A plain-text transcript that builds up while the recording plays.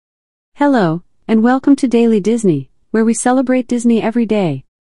Hello, and welcome to Daily Disney, where we celebrate Disney every day.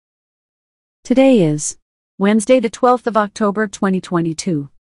 Today is Wednesday, the 12th of October, 2022.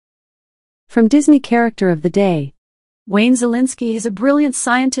 From Disney Character of the Day. Wayne Szalinski is a brilliant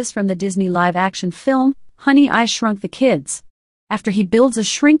scientist from the Disney live-action film, Honey, I Shrunk the Kids. After he builds a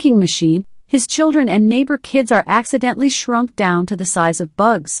shrinking machine, his children and neighbor kids are accidentally shrunk down to the size of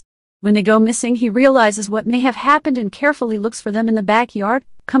bugs. When they go missing, he realizes what may have happened and carefully looks for them in the backyard,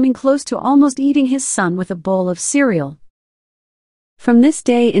 coming close to almost eating his son with a bowl of cereal. From this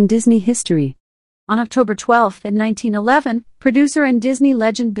day in Disney history. On October 12, 1911, producer and Disney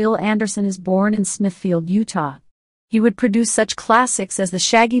legend Bill Anderson is born in Smithfield, Utah. He would produce such classics as The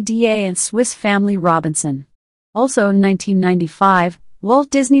Shaggy DA and Swiss Family Robinson. Also in 1995, Walt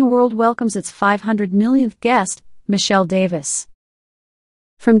Disney World welcomes its 500 millionth guest, Michelle Davis.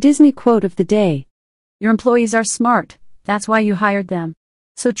 From Disney Quote of the Day. Your employees are smart, that's why you hired them.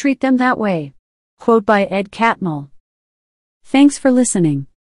 So treat them that way. Quote by Ed Catmull. Thanks for listening.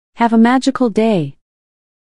 Have a magical day.